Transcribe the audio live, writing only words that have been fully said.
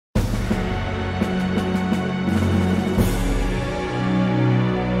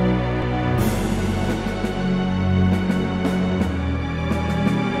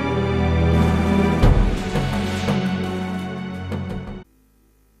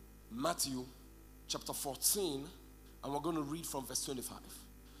Matthew chapter 14, and we're going to read from verse 25.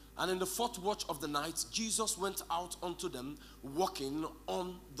 And in the fourth watch of the night, Jesus went out unto them, walking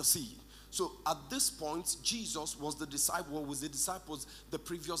on the sea. So at this point, Jesus was the disciples the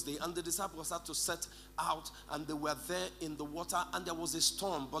previous day, and the disciples had to set out, and they were there in the water, and there was a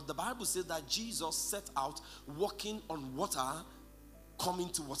storm. But the Bible says that Jesus set out walking on water, coming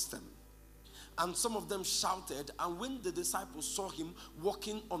towards them. And some of them shouted, and when the disciples saw him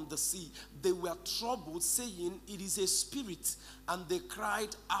walking on the sea, they were troubled, saying, "It is a spirit," and they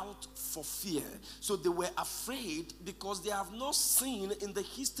cried out for fear. So they were afraid because they have not seen in the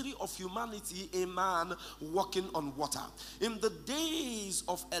history of humanity a man walking on water. In the days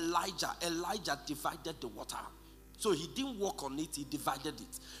of Elijah divided the water. So he didn't walk on it, he divided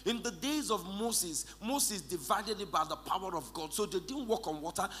it. In the days of Moses divided it by the power of God. So they didn't walk on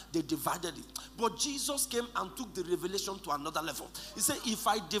water, they divided it. But Jesus came and took the revelation to another level. He said, if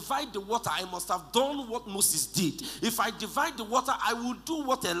I divide the water, I must have done what Moses did. If I divide the water, I will do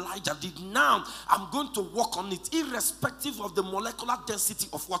what Elijah did. Now, I'm going to walk on it, irrespective of the molecular density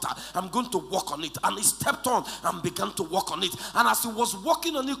of water. I'm going to walk on it. And he stepped on and began to walk on it. And as he was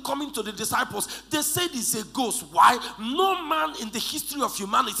walking on it, coming to the disciples, they said it's a ghost. Why? No man in the history of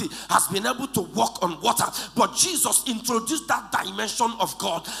humanity has been able to walk on water, but Jesus introduced that dimension of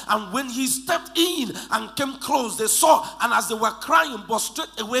God. And when he stepped in and came close, they saw, and as they were crying, but straight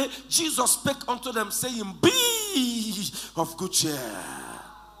away Jesus spake unto them, saying, "Be of good cheer."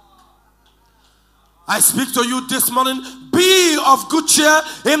 I speak to you this morning, be of good cheer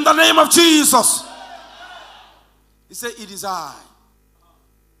in the name of Jesus. He said, "It is I.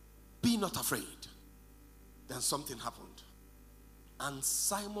 Be not afraid." Then something happened. And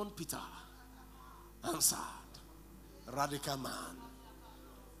Simon Peter answered, radical man,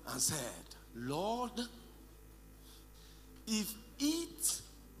 and said, "Lord, if it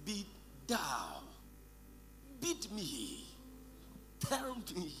be thou, bid me, tell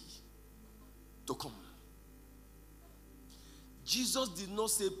me to come." Jesus did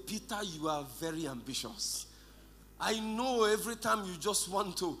not say, "Peter, you are very ambitious. I know every time you just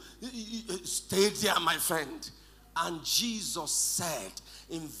want to stay there, my friend." And Jesus said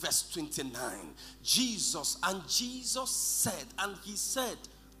in verse 29, Jesus said, and he said,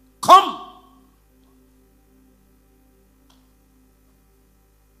 "Come."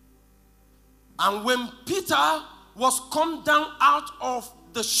 And when Peter was come down out of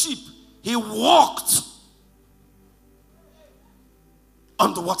the ship, he walked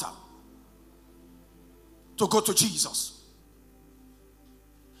on the water to go to Jesus.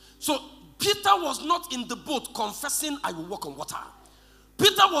 So Peter was not in the boat confessing, "I will walk on water."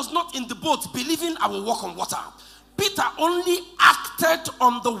 Peter was not in the boat believing, "I will walk on water." Peter only acted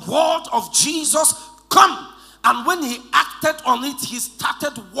on the word of Jesus, "Come." And when he acted on it, he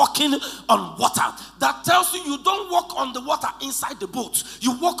started walking on water. That tells you, you don't walk on the water inside the boat.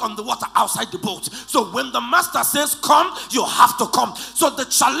 You walk on the water outside the boat. So when the master says, "Come," you have to come. So the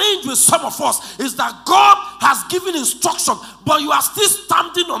challenge with some of us is that God has given instruction, but you are still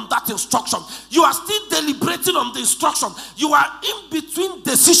standing on that instruction. You are still deliberating on the instruction. You are in between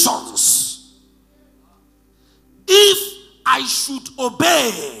decisions. If I should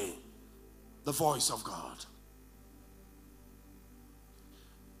obey the voice of God.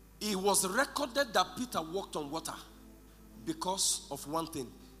 It was recorded that Peter walked on water because of one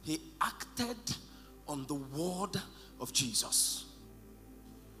thing. He acted on the word of Jesus.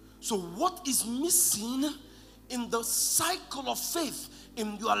 So what is missing in the cycle of faith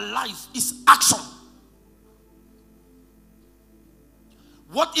in your life is action.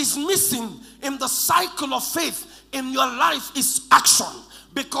 What is missing in the cycle of faith in your life is action.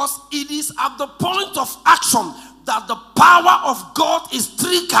 Because it is at the point of action that the power of God is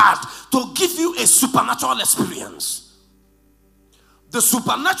triggered to give you a supernatural experience. The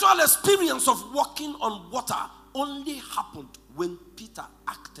supernatural experience of walking on water only happened when Peter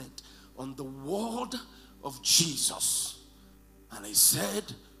acted on the word of Jesus. And he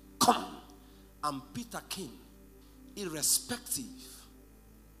said, "Come." And Peter came, irrespective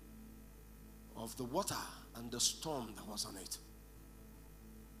of the water and the storm that was on it.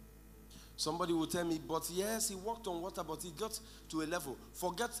 Somebody will tell me, "But yes, he walked on water, but he got to a level."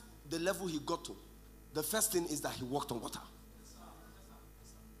 Forget the level he got to. The first thing is that he walked on water.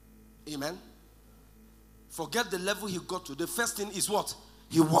 Amen. Forget the level he got to. The first thing is what?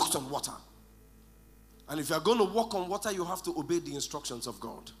 He walked on water. And if you are going to walk on water, you have to obey the instructions of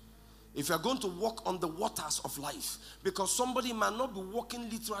God. If you are going to walk on the waters of life, because somebody might not be walking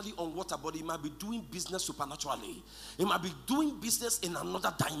literally on water, but he might be doing business supernaturally. He might be doing business in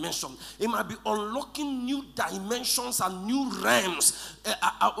another dimension. He might be unlocking new dimensions and new realms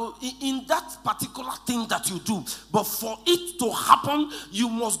in that particular thing that you do. But for it to happen, you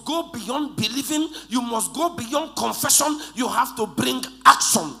must go beyond believing. You must go beyond confession. You have to bring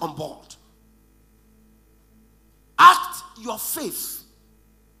action on board. Act your faith.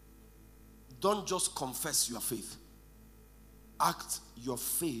 Don't just confess your faith. Act your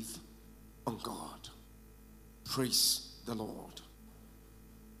faith on God. Praise the Lord.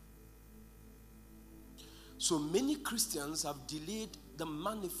 So many Christians have delayed the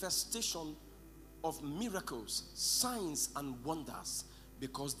manifestation of miracles, signs, and wonders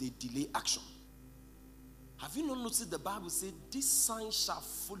because they delay action. Have you not noticed the Bible says, "These signs shall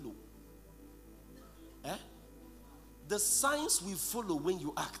follow"? The signs will follow when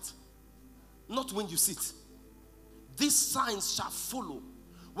you act, not when you sit. These signs shall follow.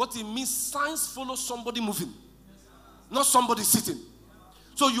 What it means, signs follow somebody moving, not somebody sitting.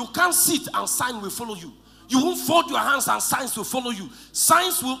 So you can't sit and sign will follow you. You won't fold your hands and signs will follow you.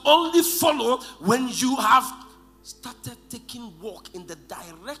 Signs will only follow when you have started taking walk in the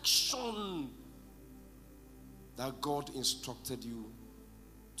direction that God instructed you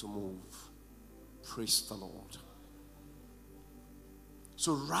to move. Praise the Lord.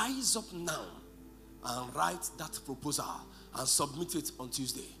 So rise up now and write that proposal and submit it on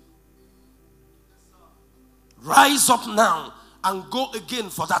Tuesday. Rise up now and go again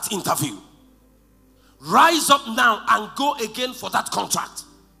for that interview. Rise up now and go again for that contract.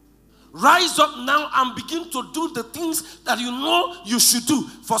 Rise up now and begin to do the things that you know you should do.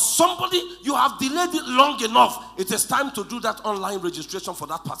 For somebody, you have delayed it long enough. It is time to do that online registration for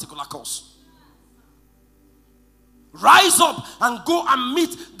that particular course. Rise up and go and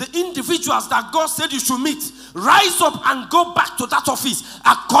meet the individuals that God said you should meet. Rise up and go back to that office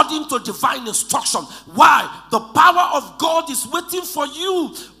according to divine instruction. Why? The power of God is waiting for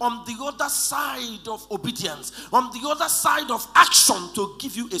you on the other side of obedience, on the other side of action, to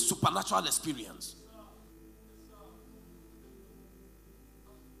give you a supernatural experience.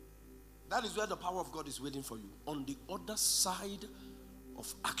 That is where the power of God is waiting for you, on the other side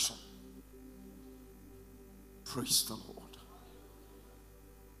of action. Praise the Lord.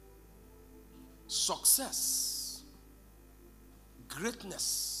 Success,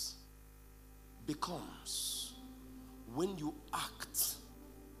 greatness becomes when you act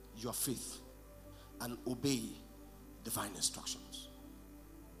your faith and obey divine instructions.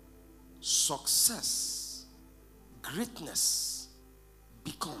 Success, greatness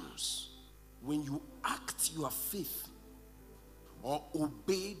becomes when you act your faith or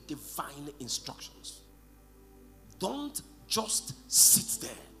obey divine instructions. Don't just sit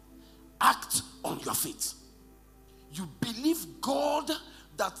there. Act on your faith. You believe God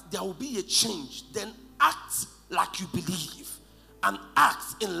that there will be a change. Then act like you believe. And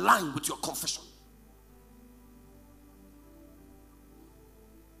act in line with your confession.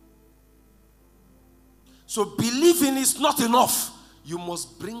 So believing is not enough. You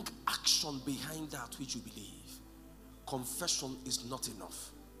must bring action behind that which you believe. Confession is not enough.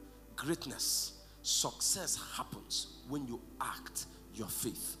 Greatness, success happens when you act your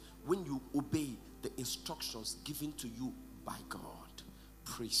faith, when you obey the instructions given to you by God.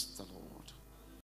 Praise the Lord.